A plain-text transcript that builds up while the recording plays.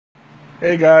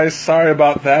Hey guys, sorry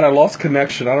about that. I lost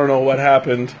connection. I don't know what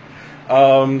happened.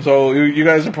 So you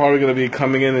guys are probably going to be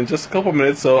coming in just a couple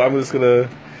minutes. So I'm just going to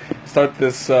start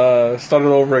it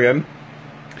over again.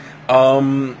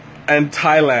 And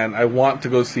Thailand. I want to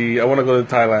go to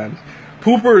Thailand.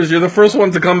 Poopers, you're the first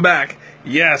one to come back.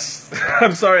 Yes.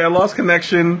 I'm sorry, I lost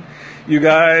connection. You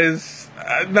guys,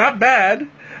 not bad.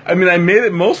 I mean, I made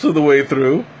it most of the way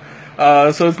through.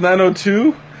 So it's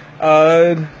 9:02.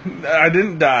 I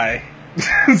didn't die.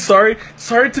 sorry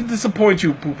to disappoint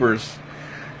you, poopers.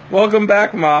 Welcome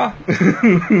back, Ma.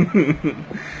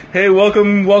 Hey,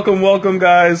 welcome,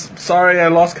 guys. Sorry, I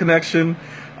lost connection.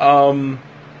 Hopefully,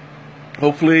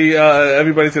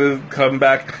 everybody's gonna come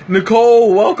back.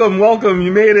 Nicole, welcome.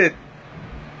 You made it.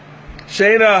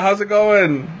 Shayna, how's it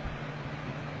going?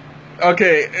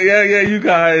 Okay, yeah, you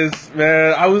guys,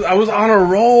 man. I was on a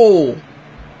roll.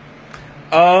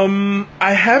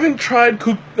 I haven't tried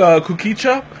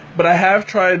Kukicha, but I have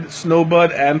tried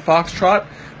Snowbud and Foxtrot.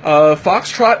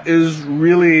 Foxtrot is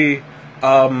really,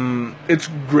 it's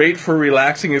great for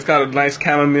relaxing. It's got a nice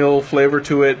chamomile flavor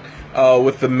to it,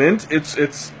 with the mint.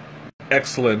 It's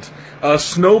excellent.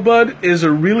 Snowbud is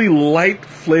a really light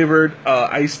flavored,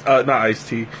 not iced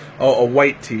tea, a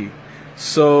white tea.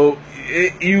 So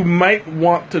you might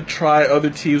want to try other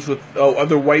teas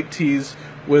other white teas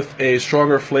with a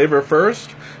stronger flavor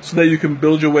first, so that you can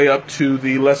build your way up to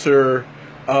the less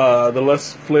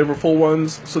flavorful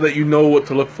ones, so that you know what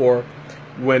to look for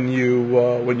when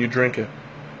you drink it.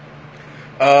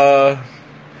 So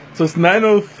it's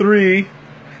 9:03.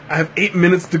 I have 8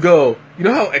 minutes to go. You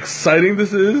know how exciting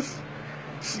this is?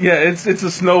 Yeah, it's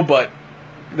a snow butt.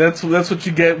 That's what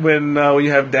you get when you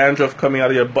have dandruff coming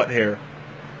out of your butt hair.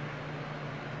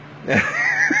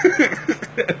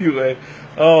 Anyway.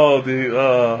 Oh, dude,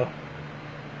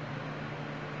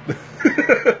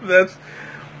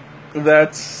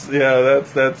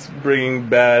 that's bringing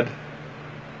bad.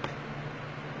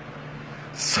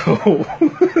 So,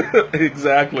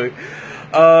 exactly.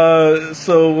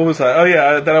 So what was I? Oh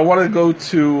yeah, that I want to go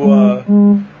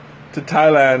to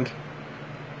Thailand.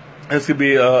 This could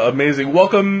be amazing.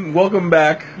 Welcome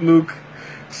back, Luke.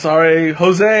 Sorry,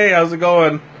 Jose. How's it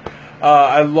going?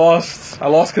 I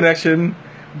lost connection.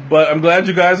 But I'm glad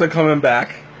you guys are coming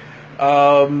back.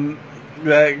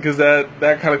 Because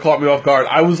that kind of caught me off guard.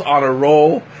 I was on a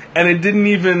roll, and it didn't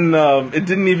even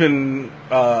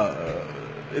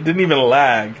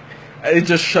lag. It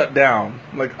just shut down.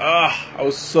 Like, I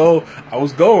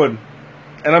was going,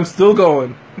 and I'm still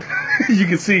going. You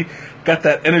can see, got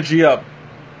that energy up.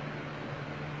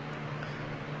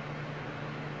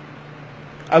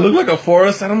 I look like a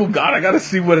forest animal. God, I gotta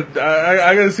see what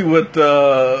I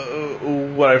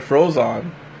froze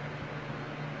on.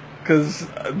 Cause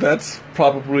that's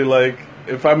probably like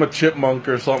if I'm a chipmunk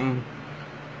or something,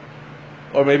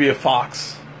 or maybe a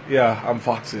fox. Yeah, I'm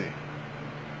foxy.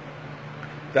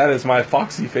 That is my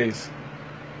foxy face.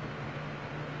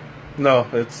 No,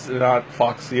 it's not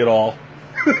foxy at all.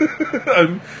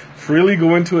 I'm freely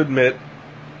going to admit,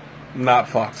 not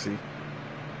foxy.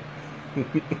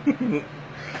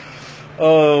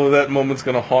 Oh, that moment's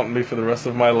gonna haunt me for the rest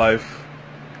of my life.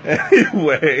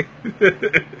 Anyway.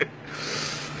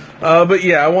 But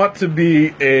yeah, I want to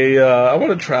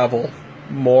travel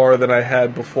more than I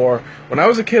had before. When I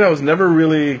was a kid, I was never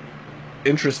really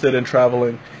interested in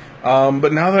traveling.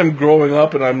 But now that I'm growing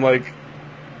up and I'm like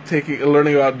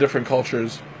learning about different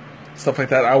cultures, stuff like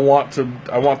that, I want to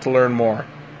learn more.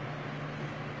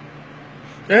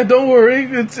 Yeah, don't worry.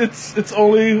 It's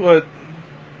only what,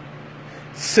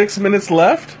 6 minutes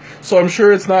left, so I'm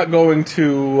sure it's not going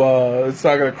to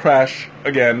crash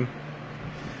again.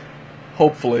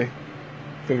 Hopefully,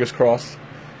 fingers crossed,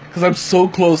 because I'm so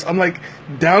close. I'm like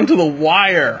down to the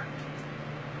wire.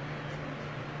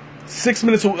 6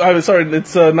 minutes. Sorry,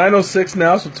 it's 9:06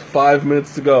 now, so it's 5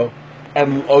 minutes to go.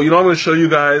 And I'm going to show you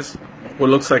guys what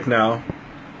it looks like now.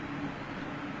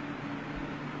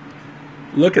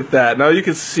 Look at that. Now you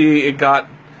can see it got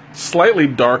slightly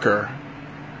darker.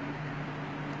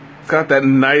 It's got that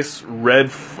nice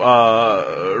red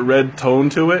tone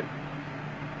to it.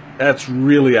 That's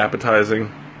really appetizing.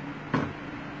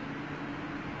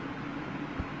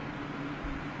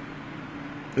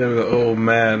 There we go. Oh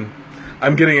man,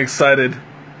 I'm getting excited.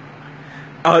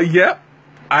 Yep,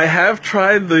 I have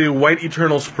tried the White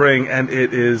Eternal Spring, and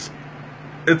it's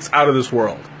out of this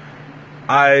world.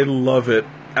 I love it.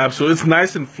 Absolutely, it's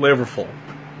nice and flavorful.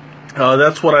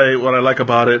 That's what I like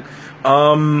about it.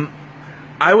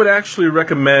 I would actually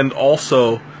recommend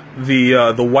also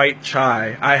the white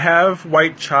chai. I have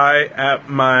white chai at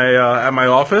my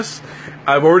office.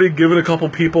 I've already given a couple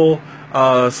people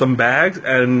some bags,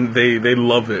 and they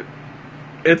love it.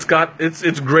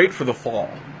 it's great for the fall.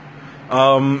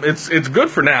 It's good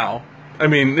for now. I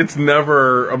mean, it's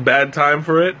never a bad time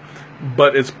for it,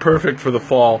 but it's perfect for the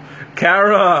fall.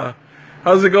 Kara,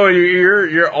 how's it going?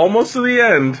 You're almost to the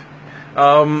end.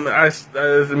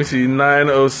 Let me see,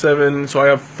 9:07. So I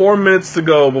have 4 minutes to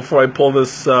go before I pull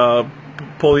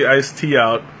the iced tea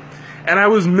out. And I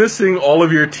was missing all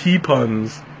of your tea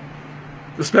puns.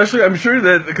 Especially, I'm sure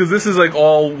that, because this is like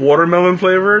all watermelon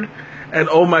flavored. And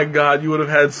oh my god, you would have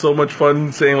had so much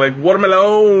fun saying like,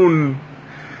 watermelon!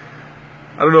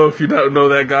 I don't know if you know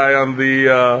that guy on the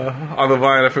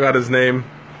Vine, I forgot his name.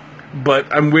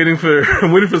 But I'm waiting for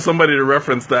somebody to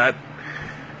reference that.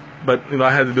 But, you know,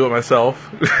 I had to do it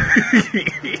myself.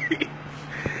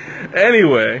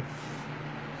 Anyway.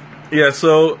 Yeah,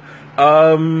 so,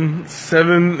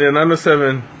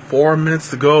 9:07, 4 minutes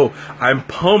to go. I'm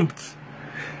pumped.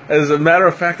 As a matter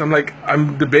of fact,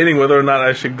 I'm debating whether or not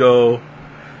I should go,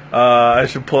 I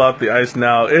should pull out the ice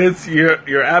now.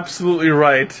 You're absolutely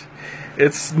right.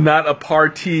 It's not a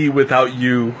party without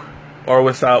you. Or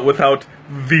without with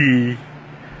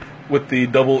the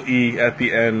double E at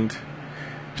the end.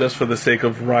 Just for the sake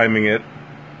of rhyming it.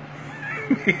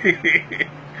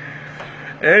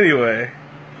 Anyway.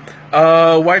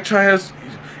 White chai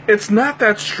it's not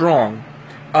that strong.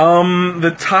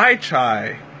 The Thai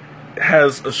chai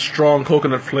has a strong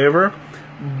coconut flavor,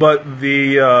 but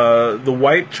the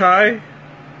white chai,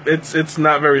 it's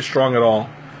not very strong at all.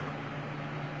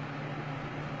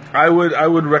 I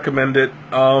would recommend it.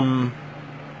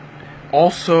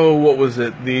 Also, what was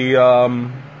it?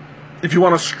 If you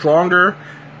want a stronger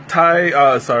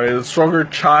stronger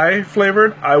chai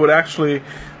flavored, I would actually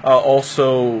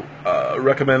also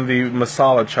recommend the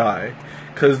masala chai,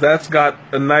 because that's got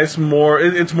a nice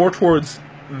it's more towards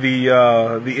the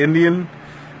Indian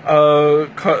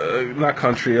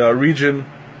region,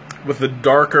 with the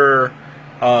darker,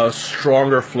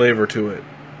 stronger flavor to it.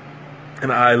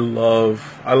 And I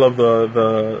love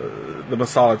the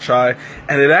masala chai,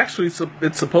 and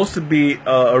it's supposed to be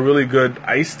a really good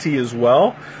iced tea as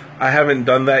well. I haven't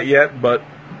done that yet, but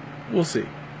we'll see.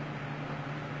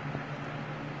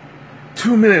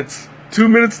 2 minutes. 2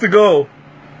 minutes to go.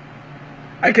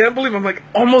 I can't believe I'm like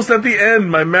almost at the end.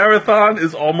 My marathon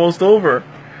is almost over.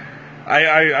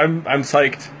 I'm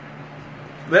psyched.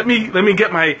 Let me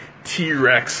get my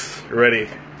T-Rex ready.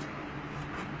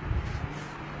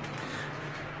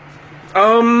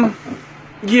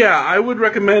 Yeah, I would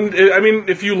recommend. I mean,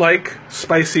 if you like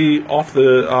spicy off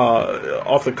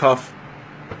the cuff,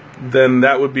 then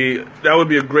that would be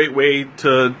a great way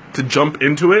to jump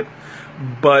into it.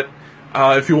 But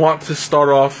if you want to start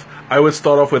off, I would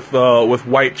start off with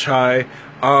white chai.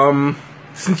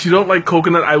 Since you don't like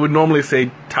coconut, I would normally say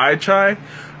Thai chai,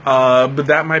 but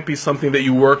that might be something that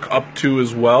you work up to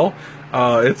as well.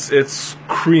 It's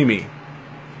creamy.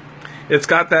 It's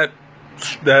got that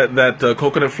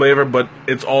coconut flavor, but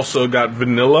it's also got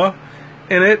vanilla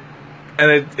in it,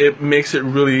 and it makes it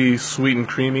really sweet and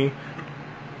creamy.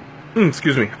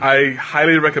 Excuse me. I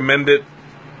highly recommend it,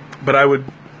 but I would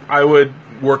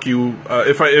work you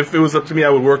if it was up to me, I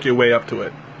would work your way up to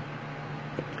it.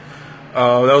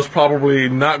 That was probably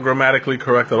not grammatically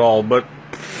correct at all, but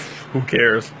who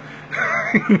cares?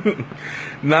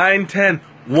 9:10.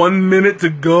 1 minute to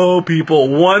go, people.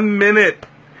 1 minute.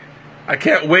 I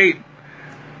can't wait.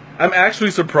 I'm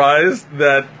actually surprised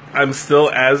that I'm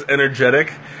still as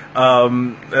energetic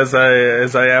as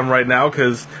I am right now,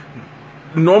 because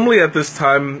normally at this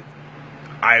time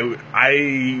I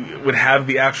would have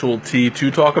the actual tea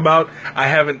to talk about. I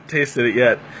haven't tasted it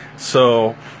yet,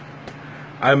 so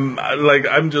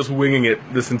I'm just winging it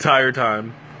this entire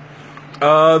time.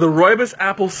 The rooibos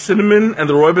apple cinnamon and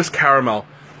the rooibos caramel.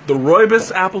 The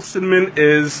rooibos apple cinnamon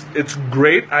it's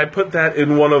great. I put that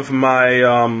in one of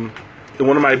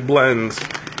my blends,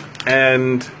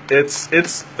 and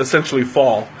it's essentially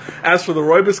fall. As for the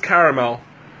rooibos caramel,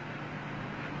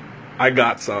 I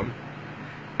got some,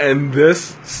 and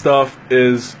this stuff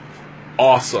is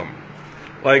awesome.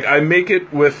 Like, I make it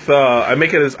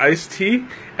as iced tea,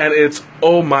 and it's,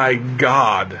 oh my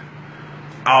god,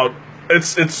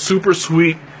 it's super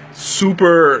sweet,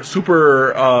 super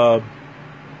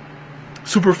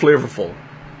flavorful.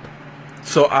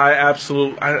 So I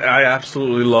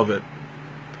absolutely love it.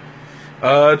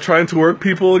 Trying to work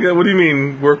people again? What do you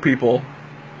mean, work people?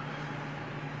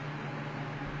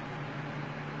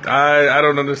 I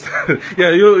don't understand. Yeah,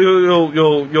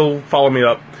 you'll follow me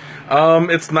up.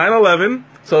 It's 9:11,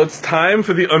 so it's time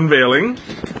for the unveiling.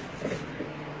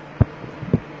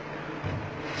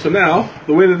 So now,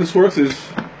 the way that this works is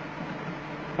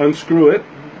unscrew it,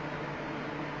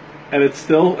 and it's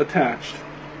still attached.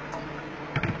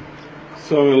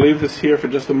 So I'm going to leave this here for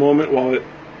just a moment while it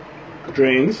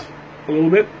drains a little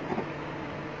bit.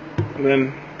 And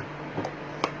then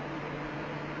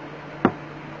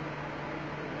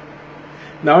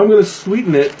now I'm going to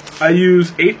sweeten it. I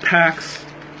use 8 packs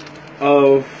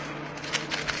of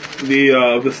the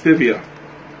stevia.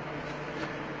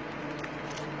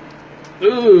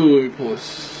 Ooh, let me pull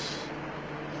this.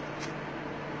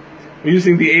 I'm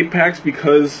using the 8 packs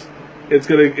because it's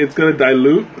gonna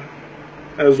dilute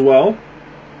as well.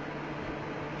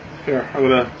 Here, I'm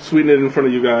gonna sweeten it in front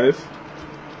of you guys.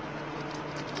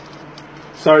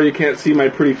 Sorry you can't see my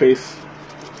pretty face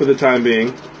for the time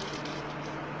being.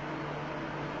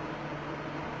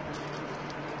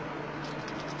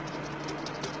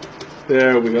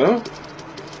 There we go.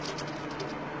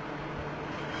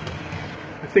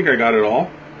 I think I got it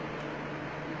all.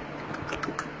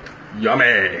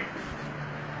 Yummy!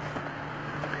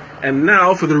 And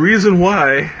now for the reason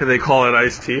why they call it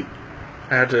iced tea,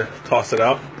 I had to toss it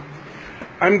out.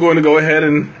 I'm going to go ahead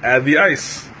and add the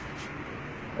ice.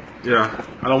 Yeah,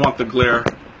 I don't want the glare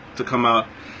to come out.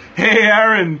 Hey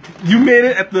Aaron, you made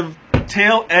it at the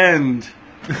tail end.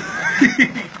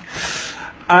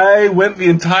 I went the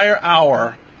entire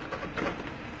hour.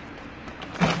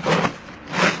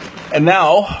 And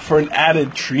now, for an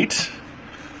added treat,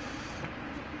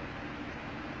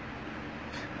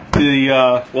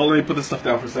 well, let me put this stuff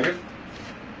down for a second.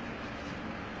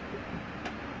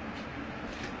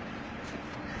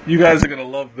 You guys are gonna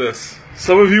love this.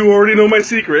 Some of you already know my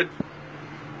secret,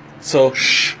 so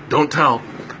shh, don't tell.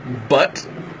 But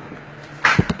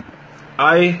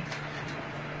I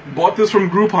bought this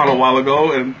from Groupon a while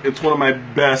ago, and it's one of my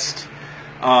best.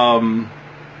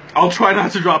 I'll try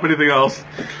not to drop anything else.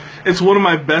 It's one of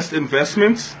my best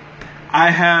investments. I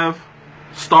have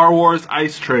Star Wars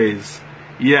ice trays.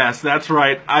 Yes, that's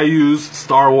right. I use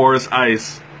Star Wars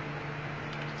ice.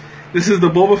 This is the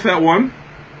Boba Fett one.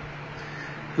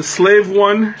 The Slave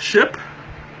one ship.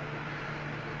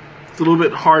 It's a little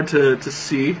bit hard to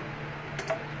see.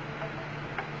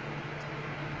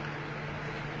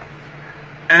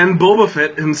 And Boba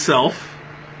Fett himself.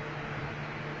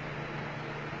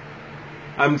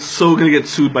 I'm so gonna get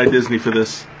sued by Disney for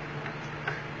this.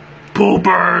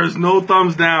 Poopers! No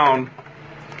thumbs down.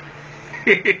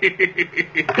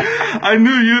 I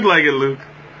knew you'd like it, Luke.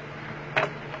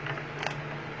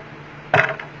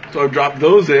 So I've dropped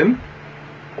those in.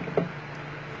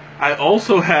 I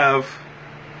also have...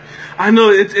 I know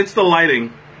it's the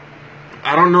lighting.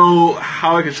 I don't know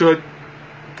how I can show it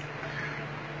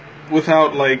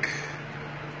without, like...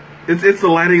 It's the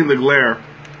lighting and the glare.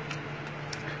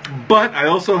 But I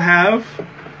also have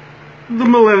the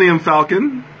Millennium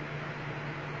Falcon.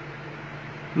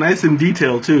 Nice and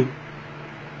detailed, too.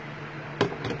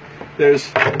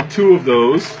 There's 2 of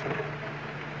those.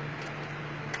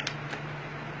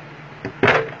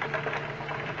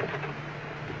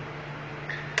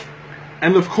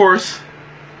 And of course,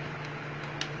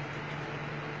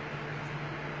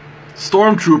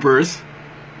 stormtroopers.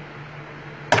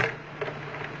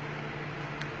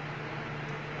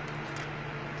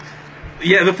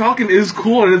 Yeah, the Falcon is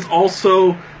cool, and it's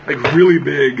also like really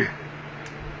big.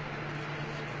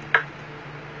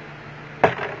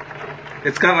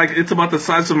 It's got like, it's about the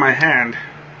size of my hand.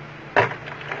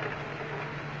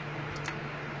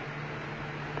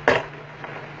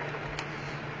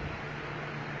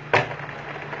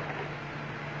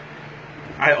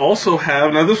 I also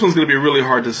have, now this one's going to be really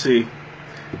hard to see,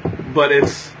 but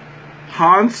it's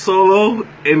Han Solo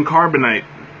in carbonite.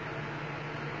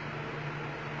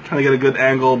 Trying to get a good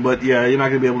angle, but yeah, you're not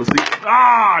going to be able to see.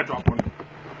 Ah, I dropped one.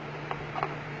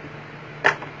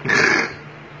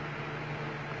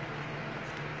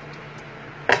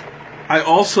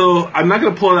 I'm not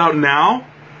going to pull it out now,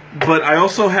 but I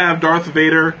also have Darth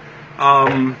Vader.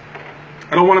 I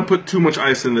don't want to put too much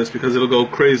ice in this because it'll go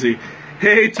crazy.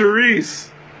 Hey, Therese!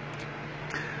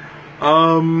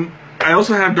 I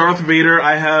also have Darth Vader.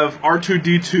 I have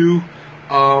R2-D2.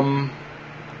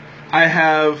 I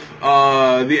have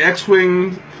the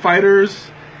X-Wing fighters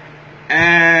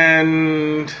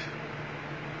and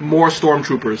more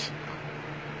stormtroopers.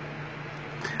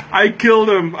 I killed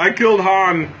him. I killed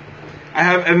Han. I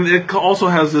have, and it also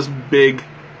has this big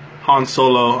Han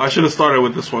Solo. I should have started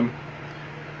with this one.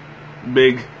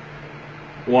 Big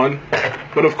one.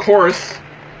 But of course,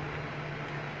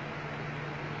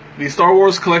 the Star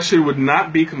Wars collection would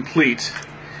not be complete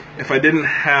if I didn't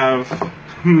have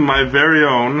my very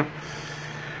own.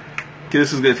 Okay,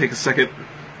 this is going to take a second.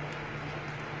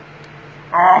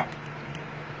 Ah!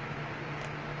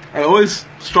 I always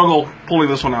struggle pulling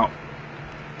this one out.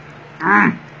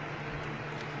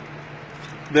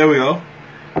 There we go.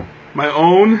 My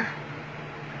own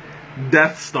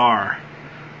Death Star.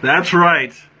 That's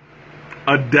right.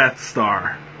 A Death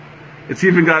Star. It's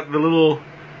even got the little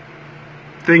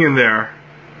thing in there.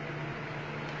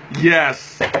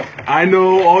 Yes, I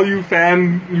know all you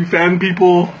fan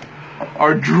people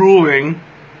are drooling.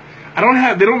 They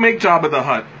don't make Jabba the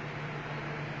Hutt.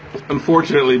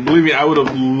 Unfortunately, believe me, I would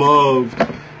have loved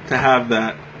to have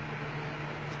that.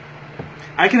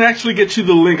 I can actually get you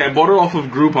the link. I bought it off of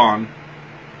Groupon.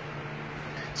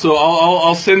 So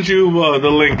I'll send you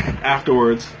the link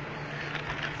afterwards.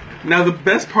 Now the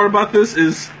best part about this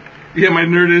is, yeah, my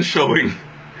nerd is showing.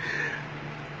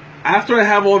 After I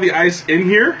have all the ice in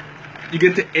here, you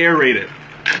get to aerate it.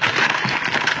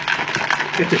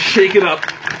 You get to shake it up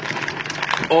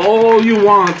all you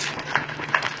want.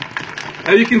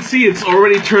 As you can see, it's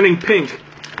already turning pink.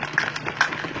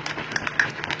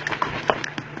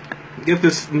 Get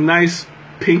this nice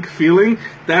pink feeling.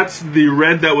 That's the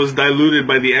red that was diluted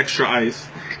by the extra ice.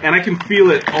 And I can feel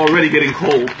it already getting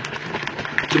cold.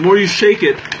 The more you shake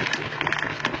it,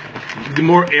 the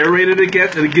more aerated it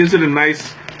gets, and it gives it a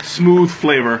nice, smooth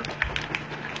flavor.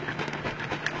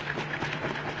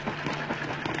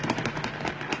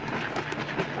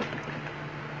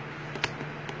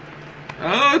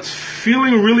 It's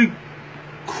feeling really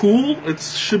cool. It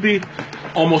should be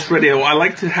almost ready. I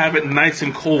like to have it nice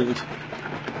and cold.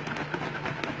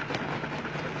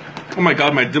 Oh my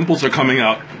god, my dimples are coming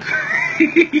out.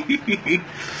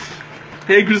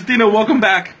 Hey Christina, welcome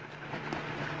back.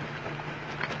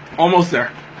 Almost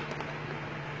there.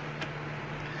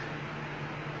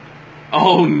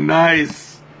 Oh,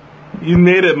 nice. You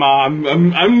made it, Mom.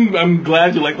 I'm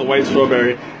glad you like the white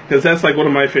strawberry, because that's like one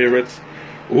of my favorites.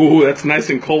 Ooh, that's nice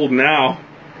and cold now.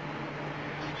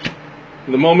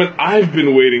 The moment I've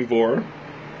been waiting for.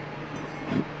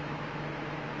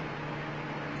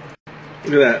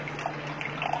 Look at that.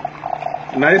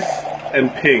 Nice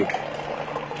and pink.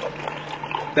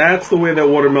 That's the way that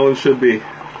watermelon should be.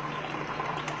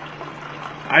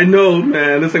 I know,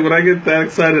 man. It's like when I get that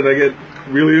excited, I get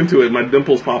really into it. My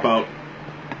dimples pop out.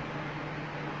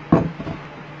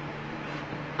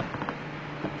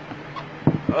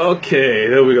 Okay,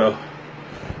 there we go.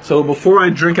 So before I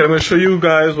drink it, I'm going to show you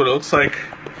guys what it looks like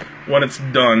when it's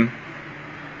done.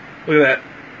 Look at that.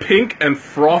 Pink and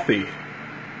frothy.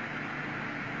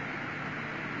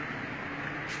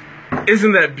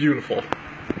 Isn't that beautiful?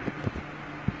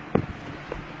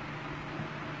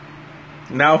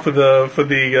 Now for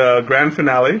the grand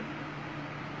finale.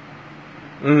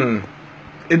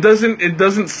 It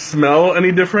doesn't smell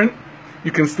any different.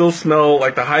 You can still smell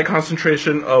like the high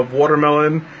concentration of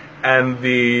watermelon and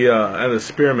the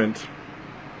spearmint.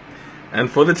 And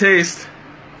for the taste,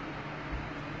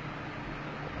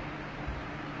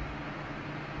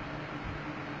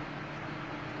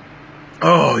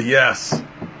 oh yes,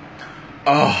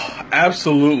 oh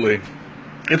absolutely,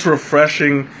 it's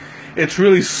refreshing. It's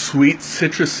really sweet,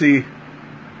 citrusy.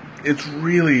 It's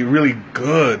really, really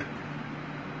good.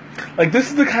 Like, this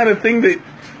is the kind of thing that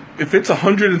if it's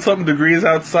 100 and something degrees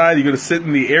outside, you're gonna sit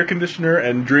in the air conditioner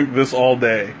and drink this all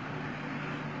day.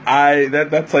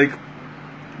 That's like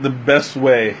the best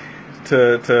way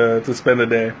to spend a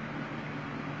day.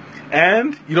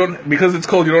 And you don't, because it's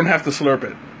cold, you don't have to slurp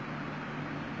it.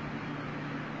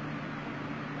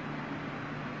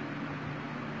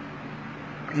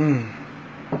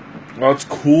 Well, it's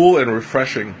cool and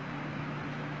refreshing.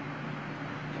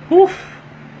 Whew.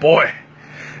 Boy,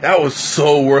 that was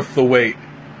so worth the wait.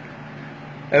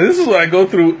 And this is what I go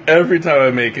through every time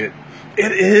I make it.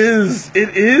 It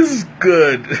is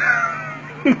good.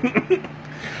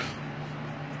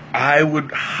 I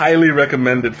would highly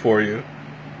recommend it for you.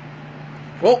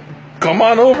 Well, come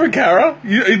on over, Kara.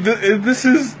 This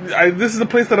is the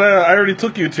place that I already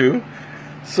took you to.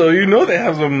 So you know they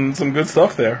have some good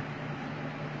stuff there.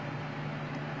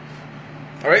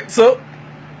 Alright, so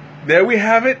there we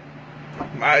have it.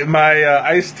 My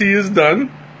iced tea is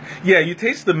done. Yeah, you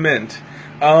taste the mint.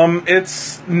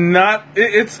 It's not.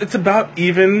 It's about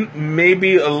even,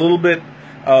 maybe a little bit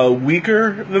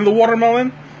weaker than the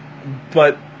watermelon,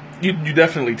 but you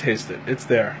definitely taste it. It's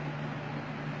there.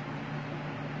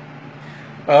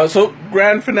 So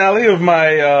grand finale of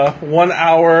my 1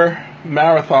 hour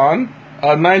marathon,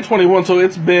 9:21. So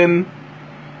it's been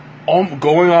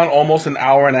going on almost an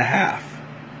hour and a half.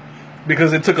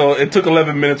 Because it took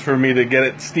 11 minutes for me to get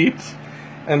it steeped,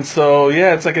 and so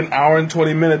yeah, it's like an hour and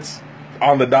 20 minutes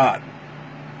on the dot.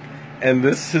 And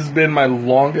this has been my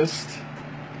longest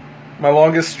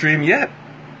stream yet.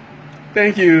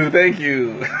 Thank you.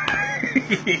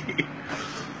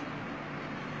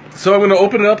 So I'm going to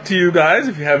open it up to you guys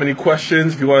if you have any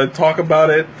questions, if you want to talk about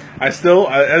it. I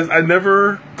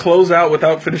never close out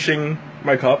without finishing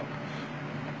my cup.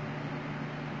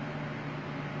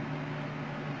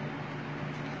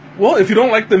 Well, if you don't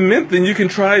like the mint, then you can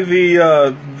try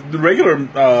the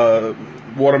regular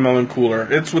watermelon cooler.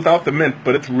 It's without the mint,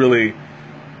 but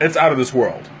it's out of this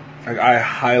world. I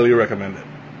highly recommend it.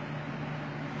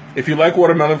 If you like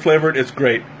watermelon flavored, it's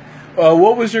great.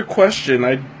 What was your question?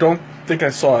 I don't think I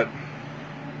saw it.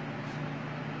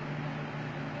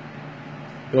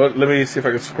 Let me see if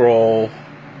I can scroll.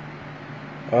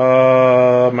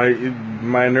 My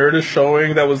nerd is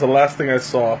showing. That was the last thing I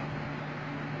saw.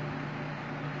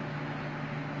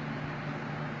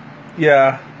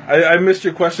 Yeah, I missed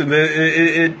your question.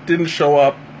 It didn't show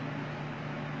up.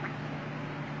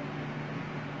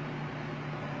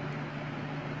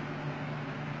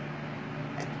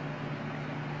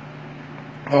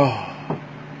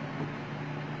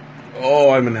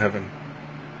 Oh, I'm in heaven.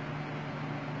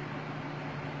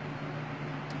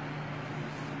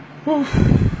 Whew.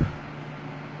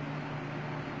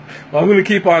 Well, I'm going to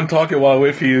keep on talking while I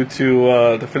wait for you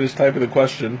to finish typing the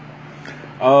question.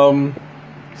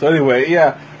 So anyway,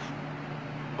 yeah.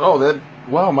 Oh,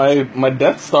 wow, my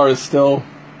Death Star is still.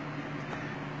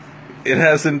 It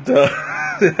hasn't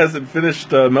it hasn't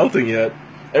finished melting yet.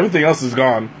 Everything else is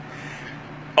gone.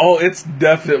 Oh, it's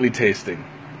definitely tasting.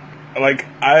 Like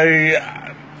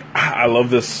I love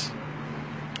this.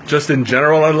 Just in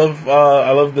general, I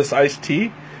love this iced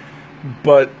tea,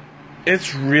 but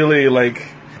it's really like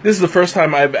this is the first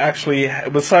time I've actually,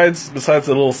 besides the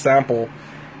little sample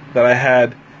that I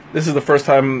had, this is the first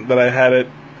time that I had it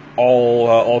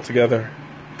all together.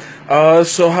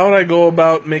 So how would I go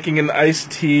about making an iced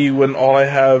tea when all I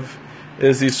have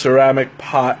is the ceramic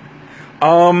pot?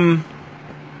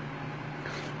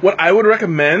 What I would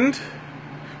recommend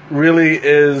really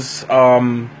is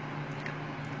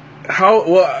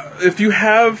if you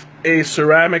have a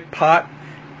ceramic pot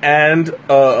and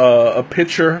a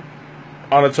pitcher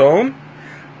on its own,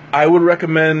 I would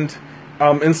recommend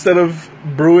instead of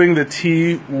brewing the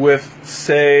tea with,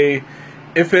 say,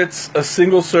 if it's a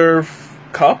single serve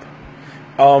cup,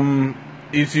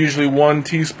 it's usually 1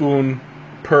 teaspoon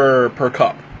per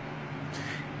cup.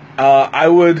 I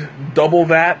would double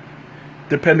that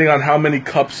depending on how many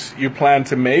cups you plan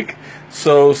to make.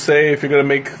 So say if you're going to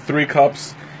make 3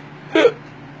 cups,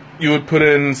 you would put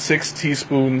in 6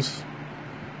 teaspoons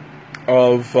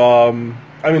of, no,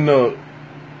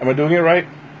 am I doing it right?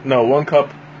 No, 1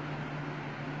 cup.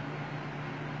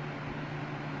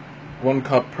 1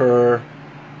 cup per,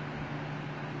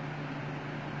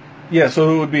 yeah,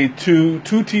 so it would be 2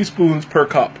 teaspoons per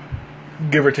cup,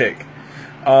 give or take.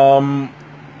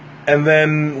 And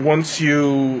then once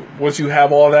you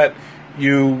have all that,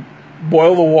 you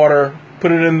boil the water,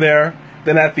 put it in there.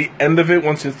 Then at the end of it,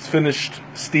 once it's finished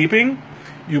steeping,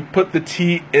 you put the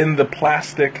tea in the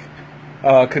plastic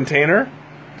container.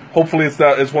 Hopefully,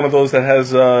 it's one of those that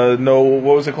has no,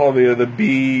 what was it called, the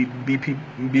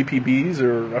BPBs,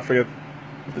 or I forget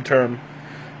the term.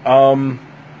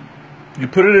 You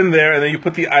put it in there, and then you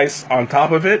put the ice on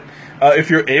top of it. If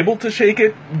you're able to shake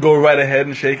it, go right ahead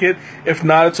and shake it. If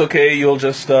not, it's okay. You'll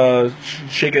just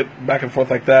shake it back and forth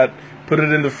like that. Put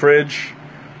it in the fridge.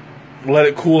 Let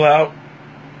it cool out.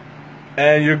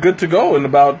 And you're good to go in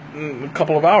about a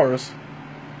couple of hours.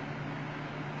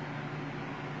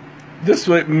 This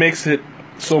way makes it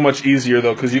so much easier,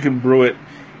 though, because you can brew it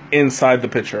inside the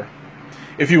pitcher.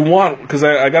 If you want, because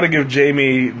I got to give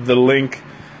Jamie the link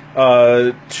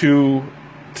to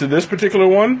this particular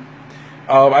one.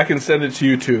 I can send it to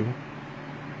you too.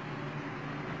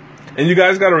 And you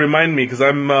guys got to remind me, because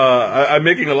I'm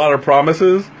making a lot of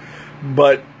promises,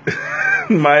 but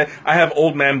I have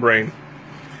old man brain,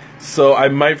 so I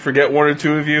might forget 1 or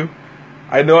 2 of you.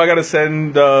 I know I got to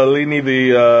send Lini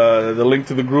the link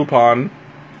to the Groupon,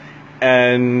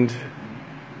 and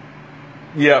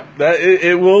yeah, that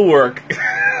it will work.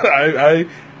 I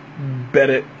bet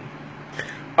it.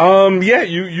 Yeah,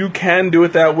 you can do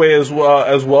it that way as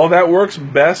well. That works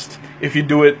best if you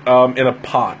do it in a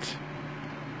pot.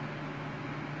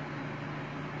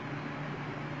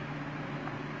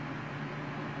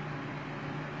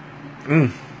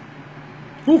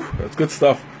 Whew, that's good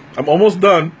stuff. I'm almost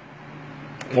done.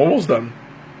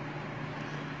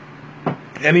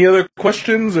 Any other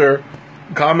questions or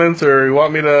comments, or you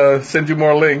want me to send you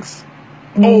more links?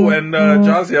 Oh, and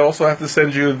Jazzy, I also have to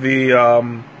send you the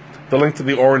link to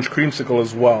the orange creamsicle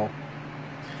as well.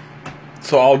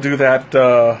 So I'll do that.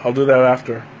 I'll do that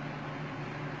after.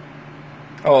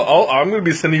 I'm going to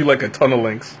be sending you like a ton of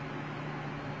links.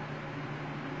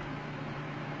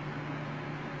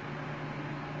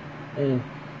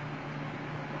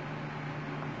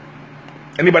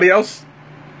 Anybody else?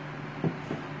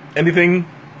 Anything?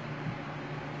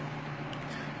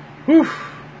 Whew.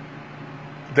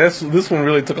 This one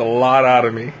really took a lot out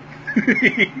of me.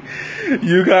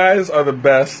 You guys are the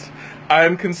best.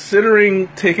 I'm considering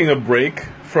taking a break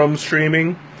from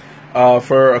streaming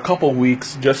for a couple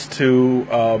weeks just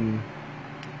to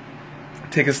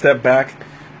take a step back,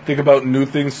 think about new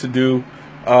things to do,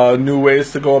 new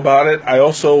ways to go about it. I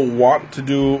also want to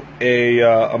do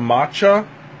a matcha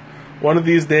one of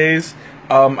these days.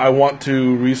 I want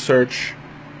to research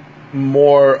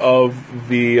more of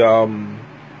the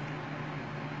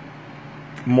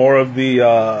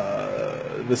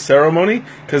ceremony,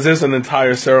 because there's an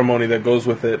entire ceremony that goes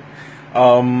with it.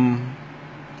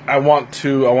 I want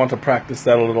to practice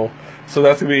that a little, so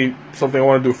that's gonna be something I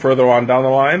want to do further on down the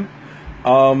line.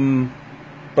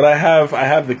 But I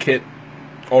have the kit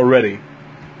already,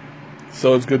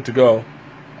 so it's good to go.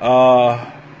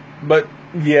 But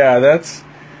yeah, that's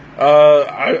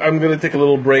I'm gonna take a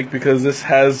little break because this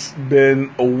has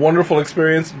been a wonderful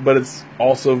experience, but it's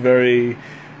also very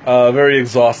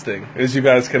exhausting, as you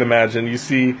guys can imagine. You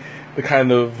see the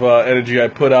kind of energy I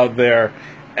put out there,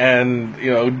 and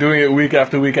doing it week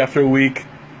after week after week.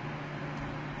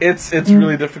 It's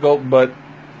really difficult, but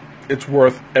it's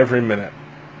worth every minute.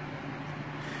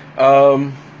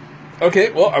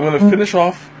 Okay, well, I'm gonna finish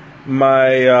off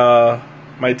my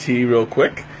my tea real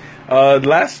quick.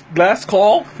 Last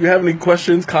call. If you have any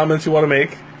questions, comments you want to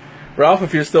make, Ralph,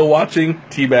 if you're still watching,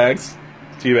 tea bags.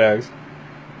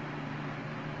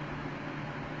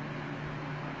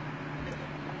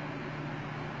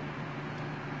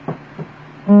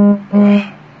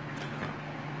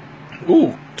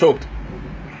 Ooh, choked.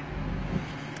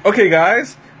 Okay,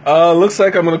 guys. Looks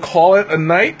like I'm gonna call it a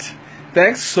night.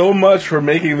 Thanks so much for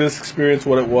making this experience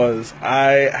what it was.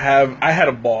 I had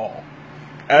a ball.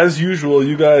 As usual,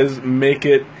 you guys make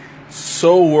it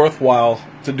so worthwhile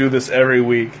to do this every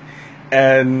week.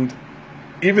 And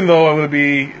even though I'm going to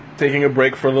be taking a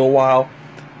break for a little while,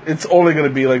 it's only going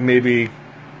to be like maybe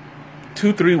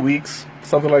 2-3 weeks,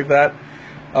 something like that.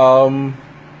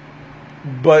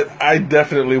 But I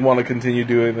definitely want to continue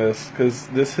doing this, because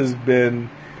this has been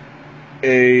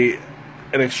an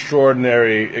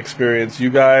extraordinary experience. You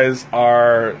guys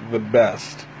are the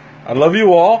best. I love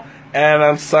you all, and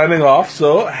I'm signing off,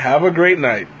 so have a great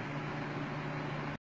night.